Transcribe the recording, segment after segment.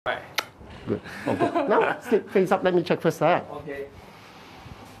Good. Okay. Now, sleep face up. Let me check first. Okay.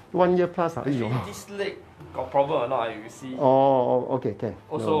 1 year plus. Actually, this leg got problem or not? You see. Oh, okay, okay.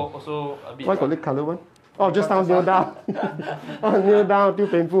 Also a bit. Why got leg color one? Oh, just now kneel down. Oh, kneel down, too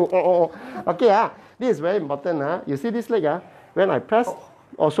painful. Oh. Okay, this is very important. You see this leg, when I press,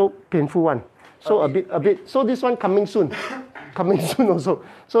 also painful one. So a bit. So this one coming soon. Coming soon also.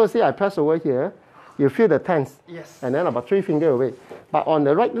 So see, I press over here. You feel the tense. Yes. And then about 3 fingers away. But on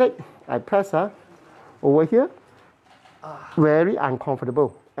the right leg, I press over here. Very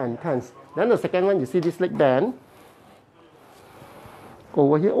uncomfortable and tense. Then the second one, you see this leg bend.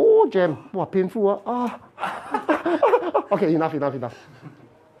 Over here, oh, jam. Wow, painful. Okay, enough.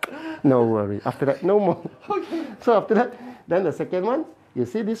 No worry. After that, no more. Okay. So after that, then the second one, you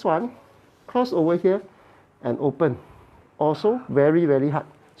see this one, cross over here and open. Also very, very hard.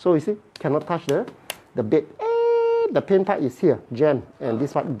 So you see, cannot touch the bed. The pain part is here, jam, and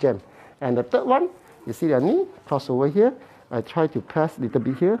this one, jam. And the third one, you see the knee, cross over here. I try to press a little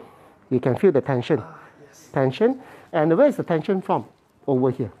bit here. You can feel the tension. Yes. Tension. And where is the tension from?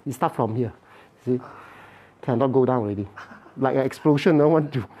 Over here. You start from here. See? Cannot go down already. Like an explosion, no one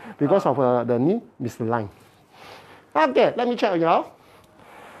do. Because of the knee misaligned. Okay, let me check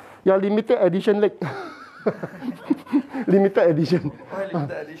your limited edition leg. Limited edition. Why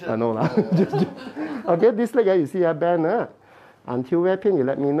limited edition? I know lah. Okay, this leg, you see a bend. Until where pain, you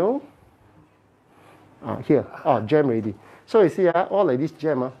let me know. Here. Jam already. So you see, all like this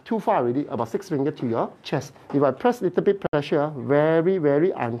jam, too far already, about 6 fingers to your chest. If I press a little bit pressure, very,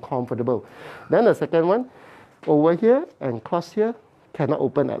 very uncomfortable. Then the second one, over here and cross here, cannot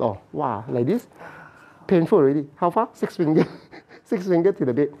open at all. Wow, like this. Painful already. How far? 6 fingers. 6 fingers to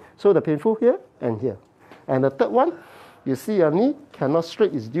the bed. So the painful here and here. And the third one, you see your knee cannot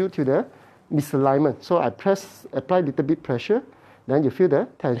straight is due to the misalignment. So I apply a little bit pressure, then you feel the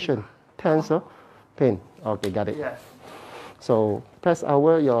tension. Tense, pain. Okay, got it. Yes. So press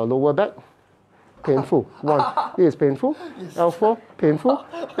over your lower back. Painful. 1. This is painful. Yes. L4, painful.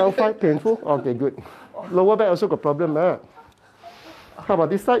 L5, painful. Okay, good. Lower back also got problem. How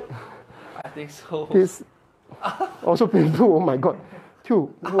about this side? I think so. This also painful. Oh my God. 2.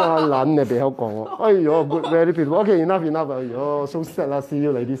 Wow, good, very painful. Okay, enough. Oh, so sad. See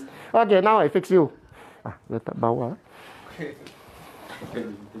you like this. Okay, now I fix you. Letak bawah. Okay.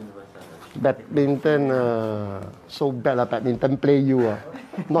 Badminton, so bad badminton play you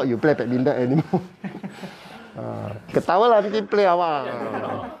not you play badminton anymore. Ketawa lah, bikin play awak.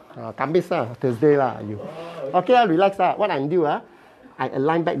 Kamis lah, Thursday lah you. Okay, relax lah. What I do I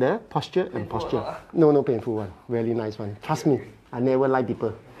align back the posture and posture. No painful one, really nice one. Trust me, I never lie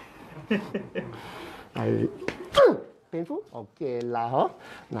people. Painful? Okay lah,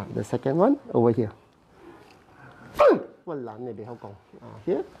 Now the second one over here.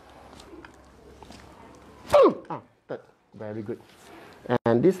 Here. Third. Very good.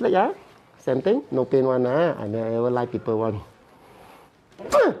 And this leg, same thing. No pain one. I never like people one.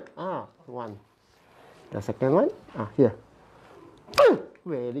 1. The second one, here.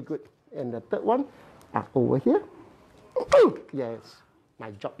 Very good. And the third one, over here. Yes,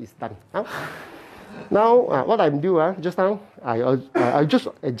 my job is done. Now, what I do, just now, I just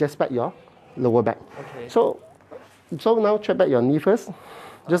adjust back your lower back. Okay. So now check back your knee first.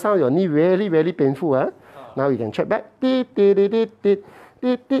 Just now your knee very, very painful. Now you can check back. Bend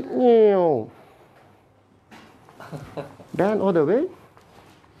all the way.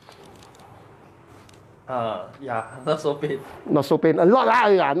 Yeah, not so pain. Not so pain. A lot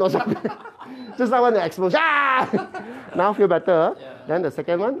lah, not so pain. Just now when the explosion. Now feel better. Yeah. Then the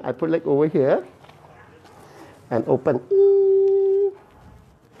second one, I put leg over here and open.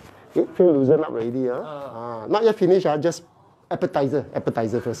 It feel loosen up already. Not yet finished. Just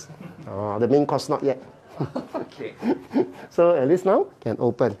appetizer first. The main course not yet. Okay. So at least now can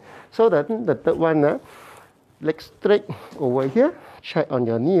open. So then the third one, leg straight over here. Check on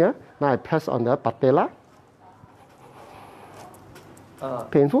your knee. Now I press on the patella.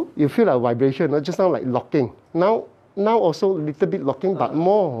 Painful? You feel like vibration. Just now like locking. Now also a little bit locking, but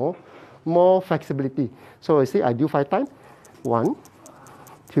more flexibility. So you see, I do 5 times. 1,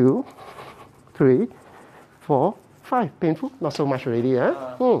 2, 3, 4, 5. Painful? Not so much already.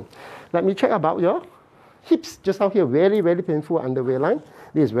 Let me check about your hips. Just now here, very, very painful underway line.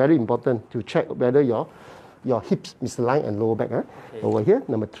 This is very important to check whether your hips misaligned and lower back. Okay. Over here,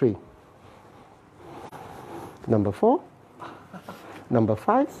 number 3. Number 4. Number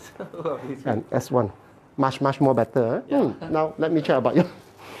 5. And S1. Much more better. Now, let me check about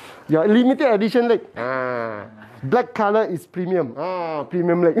your limited edition leg. Black color is premium.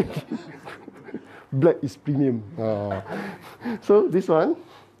 Premium leg. Black is premium. So this one,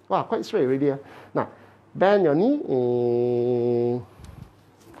 Wow, quite straight already. Now, bend your knee.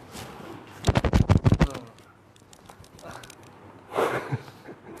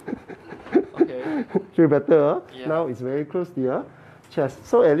 Okay. Feel better? Yeah. Now it's very close to your chest.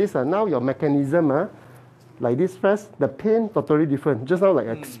 So at least now your mechanism, like this press, the pain totally different. Just now like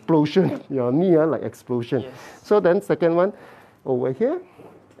explosion. Your knee like explosion. Yes. So then second one, over here,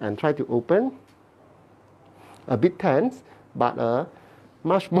 and try to open. A bit tense, but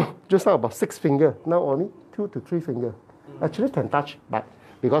much more. Just now about 6 fingers. Now only 2 to 3 fingers. Actually can touch, but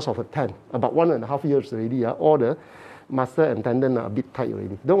because of a 10, about 1.5 years already, all the muscle and tendon are a bit tight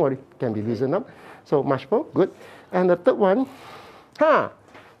already. Don't worry, can be loosened up. So much more, good. And the third one,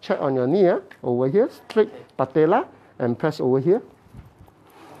 check on your knee, over here, straight patella, and press over here.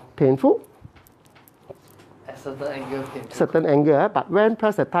 Painful? At certain angle, painful. Certain angle, but when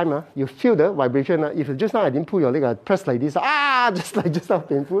press at time, you feel the vibration. If just now I didn't pull your leg, I press like this, just like just now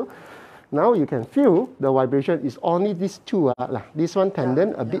painful. Now you can feel the vibration is only these two, this one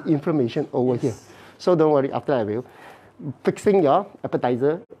tendon, a bit inflammation over here. So don't worry, after I will fixing your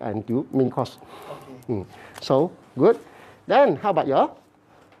appetizer and do main course. Okay. So good. Then how about your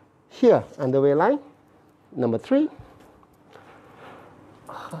here underway line? Number 3,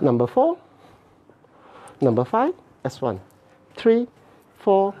 number 4, number 5, S1, 3,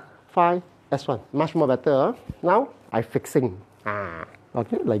 4, 5, S1. Much more better. Now I fixing.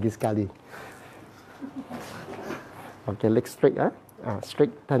 Okay, like this Kali. Okay, leg straight.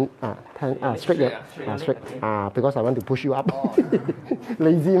 Straight, straight, straight. Because I want to push you up. Oh.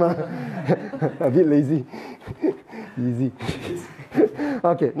 Lazy, ma. A bit lazy. Easy.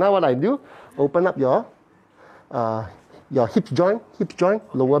 Okay, now what I do? Open up your hip joint,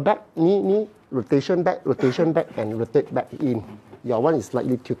 lower back, knee, rotation back, and rotate back in. Your one is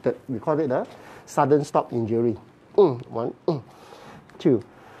slightly tilted. We call it a sudden stop injury. 1, 2,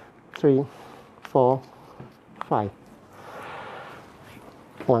 3, 4, 5.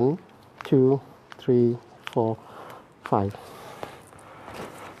 1, 2, 3, 4, 5.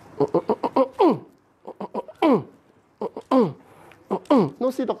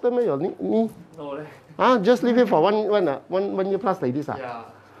 No, see doctor, your knee. No leh. Just leave it for one year plus like this. Yeah.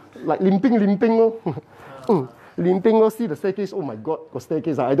 Like limping. Limping, see the staircase. Oh my God, got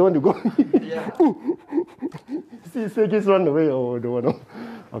staircase. I don't want to go. Yeah. See staircase run away. Oh, don't want to.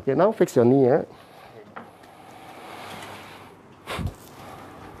 Okay, now fix your knee.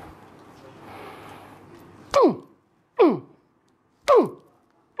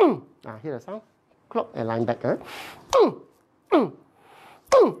 Hear the sound? Clock and line back.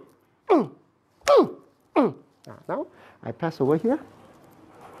 Now I press over here.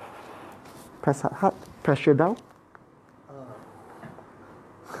 Press hard. Pressure down.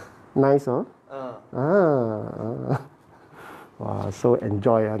 Nice, huh? Wow, so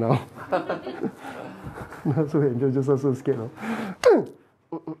enjoy now. Not so enjoy, just so scared.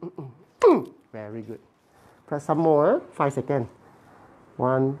 Very good. Press some more. 5 seconds.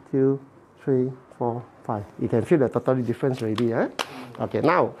 1, 2, 3, 4, 5. You can feel the totally difference already. Okay,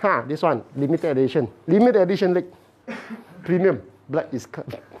 now, this one, limited edition. Limited edition leg. Premium. Black is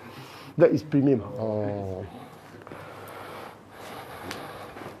premium. Oh.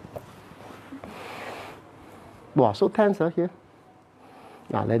 Wow, so tense here.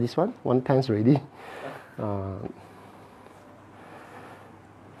 Like this one tense already.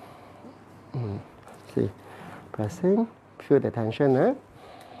 See, pressing, feel the tension.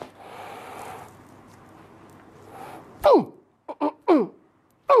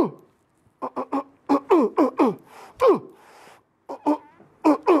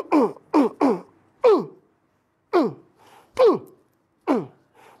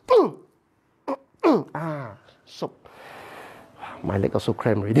 So my leg also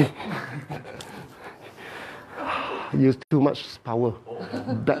cramped already. Use too much power.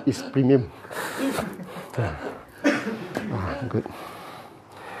 That is premium. Good.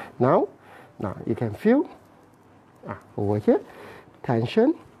 Now you can feel over here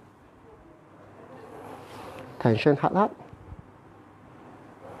tension, hard,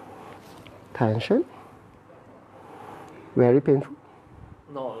 tension. Very painful.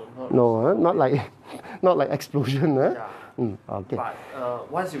 No, not like explosion. Yeah. Okay. But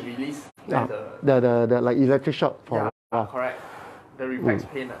once you release, the like electric shock for correct. The reflex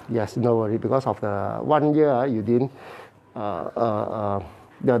pain. Yes, no worry, because of the 1 year you didn't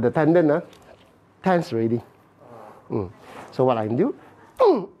the tendon tense already. So what I do?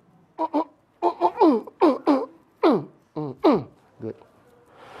 Good.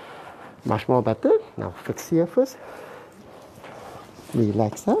 Much more better. Now fix here first.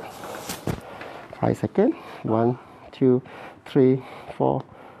 Relax. 5 seconds. 1, 2, 3, 4,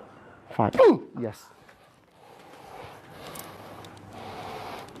 5. Yes.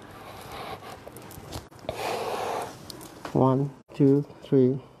 One, two,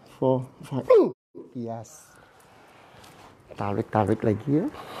 three, four, 5. Yes. Tarik lagi ya.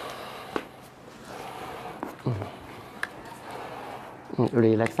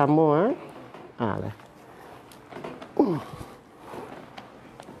 Relax some more. Đây.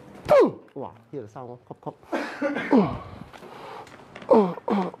 Wow, hear the sound. Cop.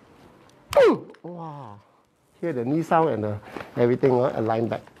 Wow. Hear the knee sound and everything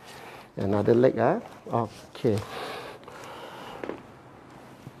align back. Another leg. Okay.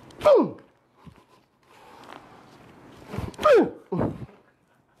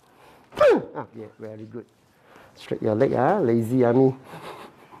 Yeah, very good. Straight your leg, lazy army.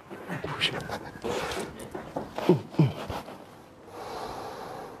 Push.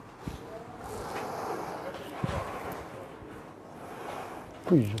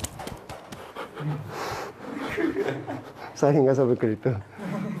 Push. Saya ingat sampai kereta.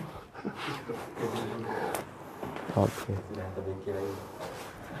 Okay.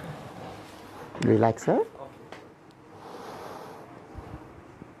 Relax,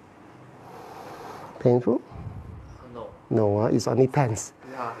 Painful? No, it's only tense.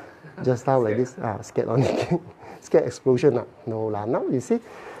 Yeah. Just now like this, scared only. Scared explosion. No lah. Now you see,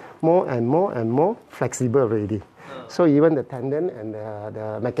 more and more flexible already. So even the tendon and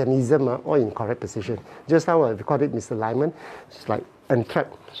the mechanism are all in correct position. Just now I recorded Mr. Lyman, it's like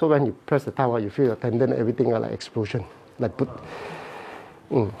entrapped. So when you press the towel, you feel your tendon, everything are like explosion. Like put.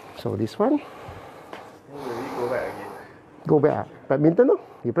 So this one. Maybe go back again. Go back. Badminton, no?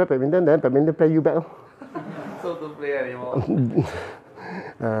 You play badminton, then badminton play you back. So don't play anymore.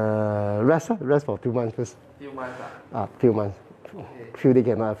 Rest for 2 months first. Few months. 2 months. Okay. Few days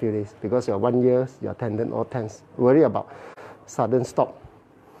cannot, few days. Because your 1 year, your tendon all tense. Worry about sudden stop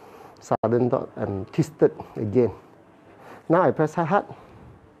and twisted again. Now I press hard.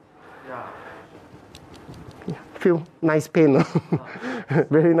 Yeah. Feel nice pain.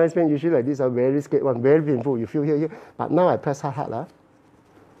 Very nice pain. Usually like this are very scared one, very painful. You feel here. But now I press hard.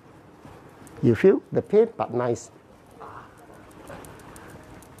 You feel the pain, but nice.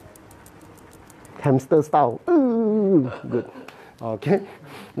 Hamster style. Good. Okay.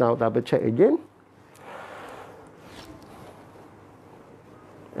 Now double check again.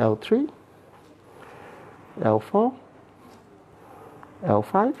 L3, L4,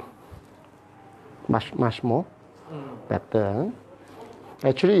 L5. Much more. Better.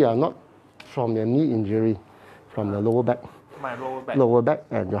 Actually, you are not from your knee injury, from the lower back. My lower back. Lower back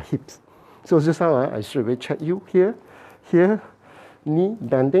and your hips. So just now I straight away check you here, knee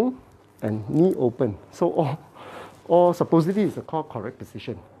bending and knee open. So all supposedly is called correct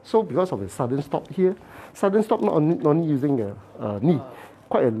position. So because of the sudden stop here, sudden stop not only using the knee,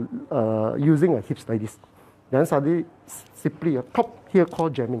 quite using a hips like this. Then suddenly simply a cop here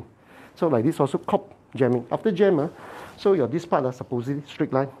called jamming. So like this also cop jamming. After jam, so your this part supposedly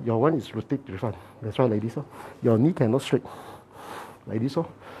straight line. Your one is rotate to the front. That's why like this. Your knee cannot straight. Like this.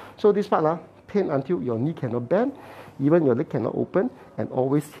 So this part pain until your knee cannot bend, even your leg cannot open, and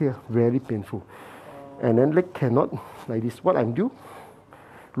always here very painful. And then leg cannot like this. What I do?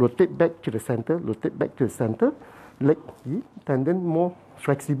 Rotate back to the center. Rotate back to the center. Leg tendon more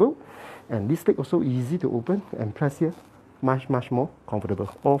flexible, and this leg also easy to open and press here. Much more comfortable.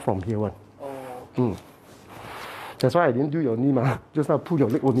 All from here one. Oh. That's why I didn't do your knee, Just now pull your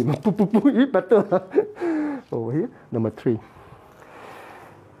leg only, It better. Over here, number 3,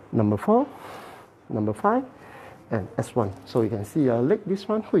 number 4, number 5, and S1. So you can see your leg. This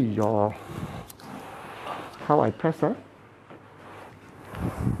one, how I press,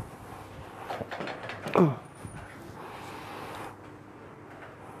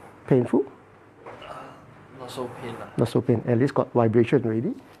 Painful? Not so pain. Not so pain. At least got vibration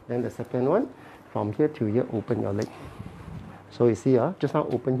already. Then the second one, from here to here, open your leg. So you see, just now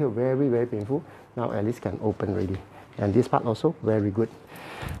open here, very painful. Now at least can open already. And this part also very good.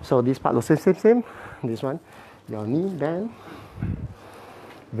 So this part also same. This one, your knee bend,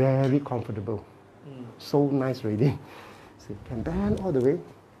 very comfortable. So nice already. So you can bend all the way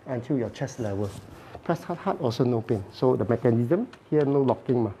until your chest level. Press hard, also no pain. So the mechanism here, no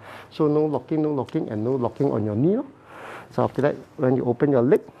locking. So no locking, and no locking on your knee. So after that, when you open your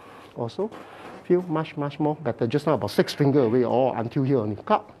leg, also feel much more better. Just now about 6 fingers away, or until here only.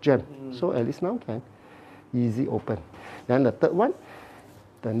 Cut, jam. So at least now can easy open. Then the third one,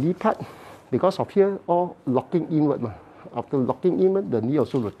 the knee part, because of here all locking inward. After locking inward, the knee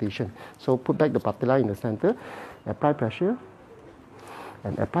also rotation. So put back the patella in the center, apply pressure,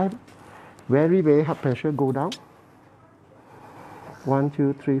 and apply very hard pressure, go down. 1,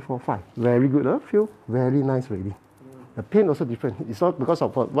 2, 3, 4, 5. Very good, huh? Feel very nice already. The pain also different. It's not because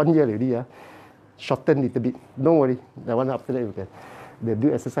of 1 year already, shorten a little bit. Don't worry. The one after that you can. They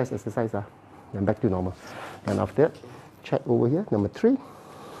do exercise, then back to normal. And after that, check over here. Number 3,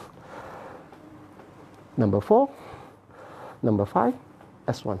 number 4, number 5,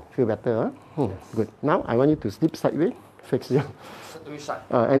 S1. Feel better, huh? Good. Now I want you to sleep sideways. Fix your. Which side?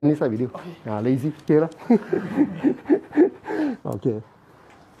 Any side we do. Okay. Lazy here. Okay.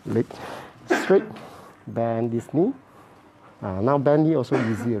 Leg straight. Bend this knee. Now bend knee also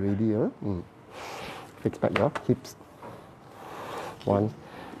easy already. Fix back your hips. 1,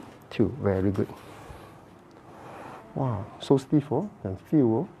 2. Very good. Wow, so stiff, and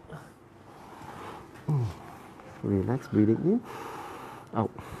feel. Relax, breathing in, out.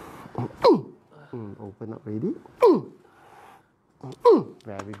 Open up, ready.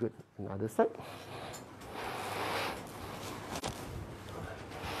 Very good. Another side.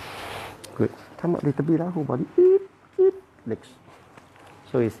 Good. Come up a little bit, whole body. Legs.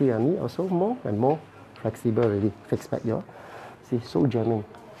 So you see your knee also more and more flexible already. Fix back your. See, so jamming.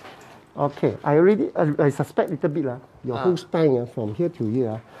 Okay, I suspect a little bit your whole spine from here to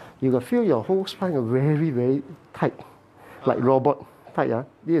here, you can feel your whole spine very, very tight, like robot tight.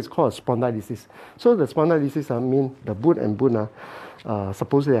 This is called spondylosis. So the spondylosis mean the bone and bone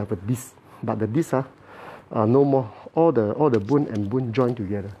supposedly have a disc, but the disc no more. All the bone and bone join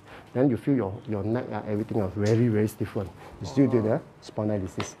together. Then you feel your neck, everything are very, very stiff one. It's due to the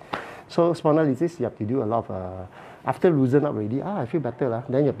spondylosis. So spondylosis, you have to do a lot of, after loosen up already, I feel better.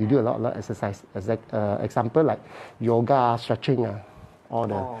 Then you have to do a lot of exercise. Example like yoga, stretching, all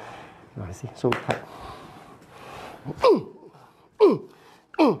the, see, so tight.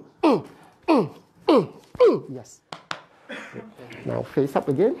 Yes. Now face up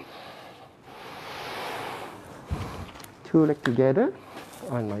again. 2 legs together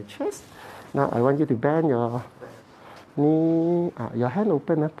on my chest. Now I want you to bend your knee, your hand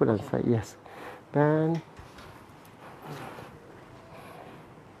open, put on side, yes. Bend.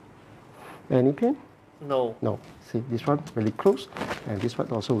 Any pain? No. No. See, this one really close, and this one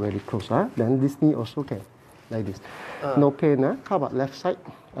also very close. Then this knee also can, like this. No pain. How about left side?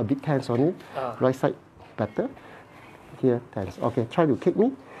 A bit tense on it. Right side, better. Here, tense. Okay, try to kick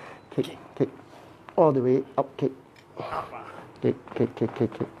me. Kick. All the way up, kick. Kick.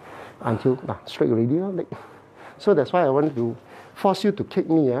 Until, straight already, leg. So that's why I want to force you to kick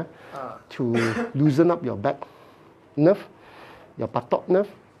me, to loosen up your back nerve, your patah nerve,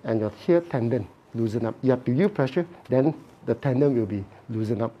 and your here tendon loosen up. You have to use pressure, then the tendon will be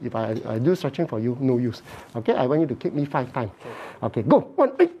loosened up. If I do stretching for you, no use. Okay, I want you to kick me 5 times. Okay, go.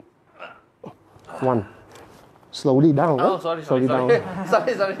 1, 8. 1. Slowly down. Oh, sorry. Down.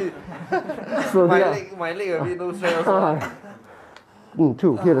 sorry. Slowly down. My leg a bit no strength also.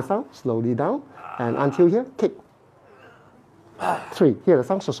 2. Hear the sound. Slowly down. And until here, kick. 3. Hear the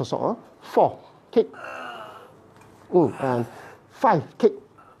sound. 4. Kick. And 5. Kick.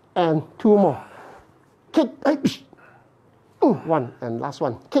 And 2 more. Kick. 1. And last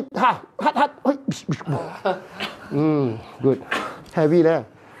one. Kick. Hard. Good. Heavy there.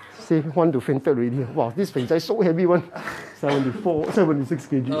 See, want to faint already. Wow, this faint is so heavy one. 74, 76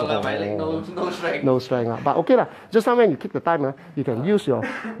 kg. No, my leg no strength. No strength. But okay, just now when you kick the time, you can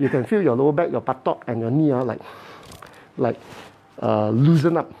you can feel your lower back, your patah, and your knee like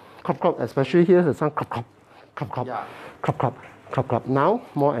loosen up. Crop, especially here, the sound crop. Yeah. Crop. Now,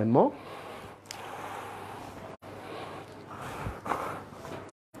 more and more.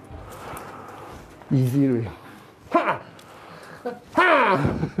 Easy really.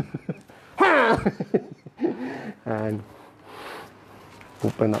 And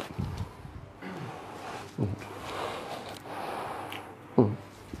open up.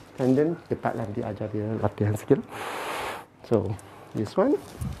 And then cepat nanti ajar dia latihan sikit. So this one.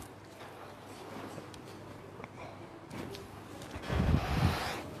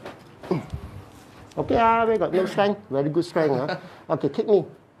 Okay, we got no strength. Very good strength. Okay, kick me.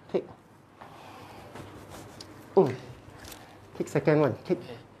 Kick. Kick second one. Kick.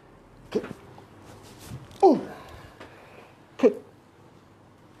 Kick. Kick.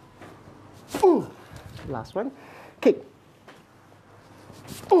 Last one. Kick.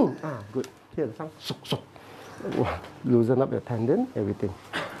 Good. Here the sound. Loosen up your tendon, everything.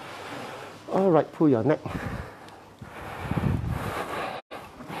 All right, pull your neck.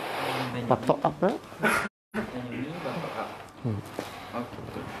 Buttock up,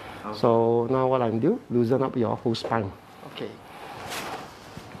 So now what I'm doing, loosen up your whole spine. Okay.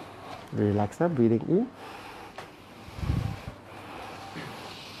 Relax, breathing in.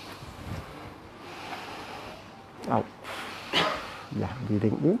 Out. Yeah,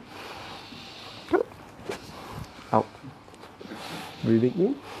 breathing in. Out. Breathing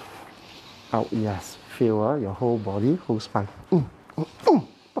in. Out. Yes. Feel your whole body, whole spine.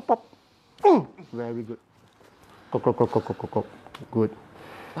 Pop, pop. Very good. Go. Good.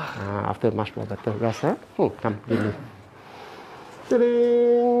 After much more better. Rest, huh? Come, give me.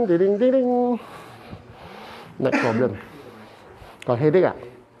 Ding. Next problem. Got headache à?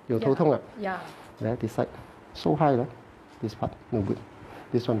 Nhiều thấu thông à? Yeah. There, this side. So high, right? This part, no good.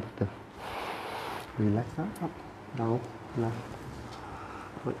 This one better. Relax, up, down, left.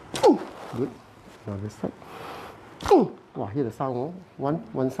 Right. Good. Now this side. Wow, hear the sound, oh?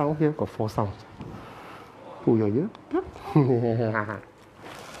 One sound here, got 4 sounds. Pull your ear.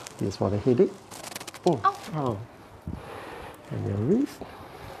 This for the headache. Oh. And your wrist.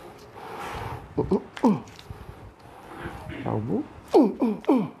 Elbow.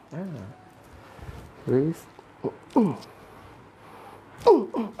 Wrist.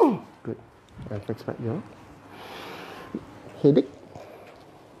 Good. And fix back your headache.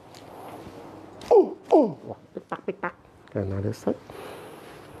 Wow, pick back. Another side.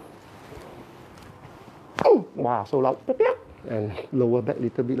 Wow, so loud. And lower back a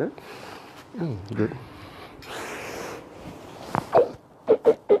little bit. Good.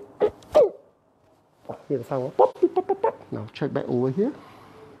 Hear the sound. Pop. Now check back over here.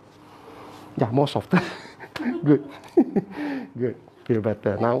 Yeah, more softer. Good. Good. Feel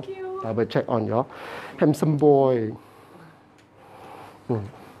better. Now double check on your handsome boy.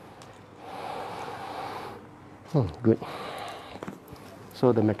 Good.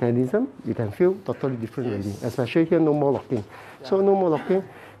 So the mechanism, you can feel totally different already. Especially here, no more locking. So no more locking,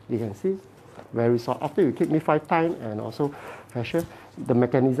 you can see very soft. After you kick me 5 times and also pressure, the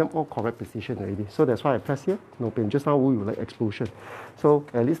mechanism all correct position already. So that's why I press here, no pain. Just now we like explosion. So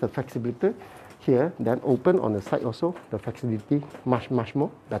at least the flexibility here, then open on the side also, the flexibility much more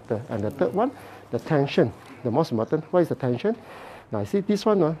better. And the third one, the tension, the most important. What is the tension? Now see this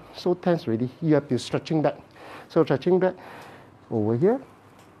one, so tense already. You have to stretching back. So stretching back over here.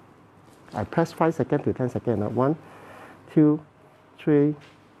 I press 5 seconds to 10 seconds. 1, 2, 3,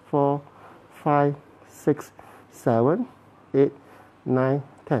 4, 5, 6, 7, 8, 9,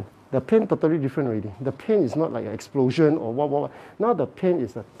 10. The pain totally different already. The pain is not like an explosion or what. Now the pain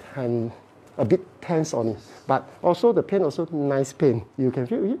is a bit tense on it. But also the pain also nice pain. You can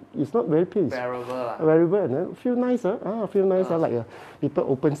feel it. It's not very pain. Bearable. And then feel nice. Feel nice. Like people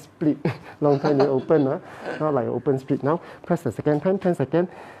open split. Long time they open. Not like open split. Now press the second time. 10 seconds.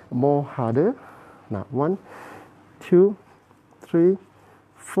 More harder. Now 1, 2, 3,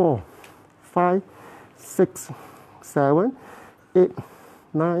 4, 5, 6, 7, 8,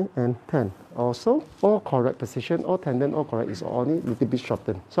 9, and 10. Also, all correct position, all tendon, all correct. Is only a little bit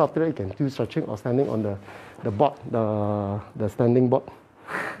shortened. So after that, you can do stretching or standing on the board, the standing board,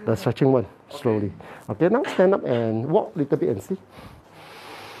 the stretching one, slowly. Okay, now stand up and walk a little bit and see.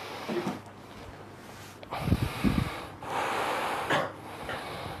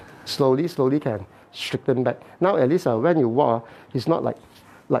 Slowly can straighten back. Now at least when you walk, it's not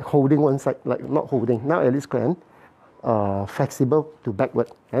like holding one side, like not holding. Now at least can flexible to backward.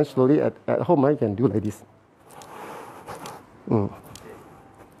 And slowly at home, you can do like this.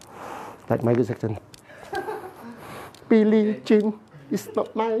 Like Michael Jackson. Billie Jean is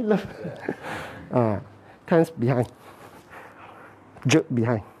not my love. Hands behind. Jerk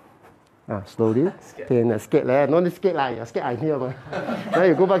behind. Slowly. Then skate lah. No need skate lah. You skate I'm here. Then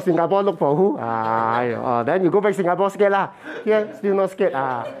you go back Singapore, look for who? Then you go back Singapore, skate lah. Here, still not skate.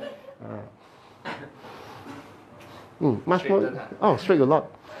 Much more. Straight a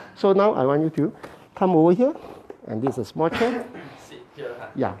lot. So now I want you to come over here. And this is a small chair. Sit here.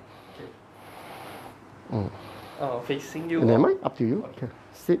 Yeah. Facing you. Never mind. Up to you. Okay.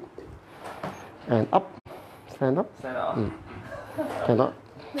 Sit. And up. Stand up. Stand up. Cannot.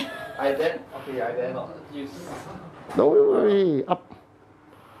 I dare not use. Don't worry. Up.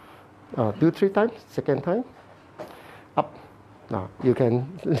 Do 3 times. Second time. Up. Now you can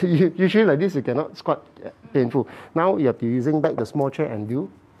usually like this you cannot squat painful. Now you have to using back the small chair and do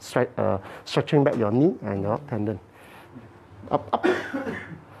stretching back your knee and your tendon. Up.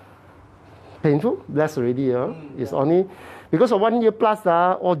 Painful? Less already. It's only because of 1 year plus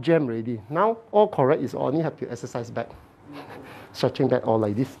all jam already. Now all correct is only have to exercise back. Stretching back all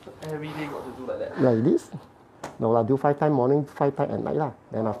like this. Every day got to do like that. Like this. No do 5 times morning, 5 times at night lah.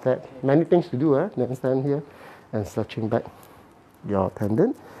 Then after that, many things to do. Then stand here and stretching back your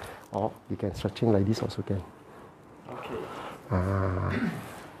tendon, or you can stretching like this also can. Okay.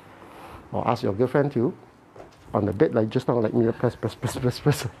 Or ask your girlfriend to on the bed like just now like me press. I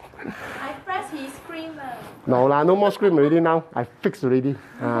press, he scream. No lah, no more scream already now. I fixed already.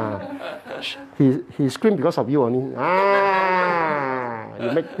 He screamed because of you only.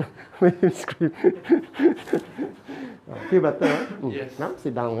 You make him scream. Feel better? Huh? Yes. Now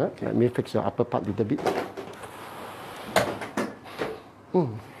sit down. Huh? Let me fix your upper part a little bit.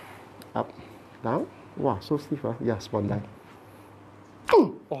 Up, down. Wow, so stiff. Huh? Yeah, spondyl.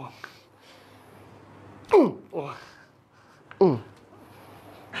 Oh.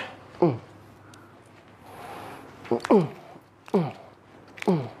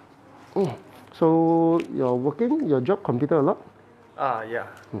 So you're working your job computer a lot? Yeah.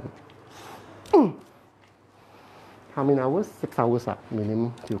 How many hours? 6 hours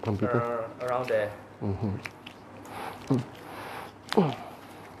minimum to computer. Around there.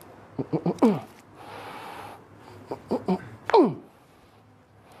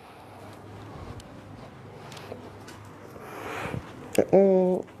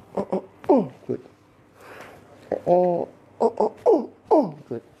 Good.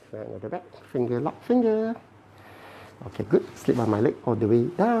 Good. At the back. Finger lock. Finger. Okay, good. Slip on my leg all the way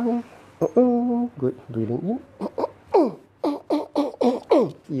down. Good. Breathing in.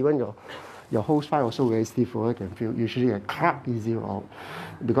 Even your whole spine also very stiff. I can feel usually a crack easy out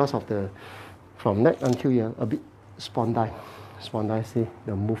because of the from neck until here a bit spondyl. Spondyl. See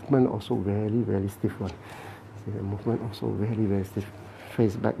the movement also very stiff one. See the movement also very stiff.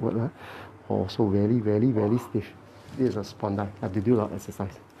 Face backward also very stiff. This is a spondyl. Have to do a lot of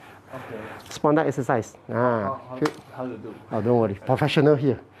exercise. Okay. Spondyl exercise. How to do? Oh, don't worry. Professional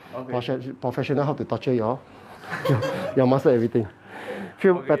here. Okay. Professional how to torture your muscle, everything.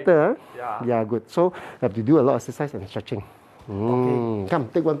 Feel better? Huh? Yeah, good. So have to do a lot of exercise and stretching. Okay. Come,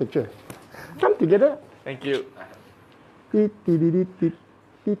 take one picture. Come together. Thank you.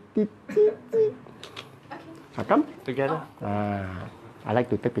 Come. Together. I like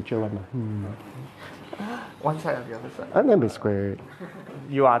to take picture one. One side or the other side? And then be square.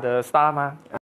 You are the star, ma.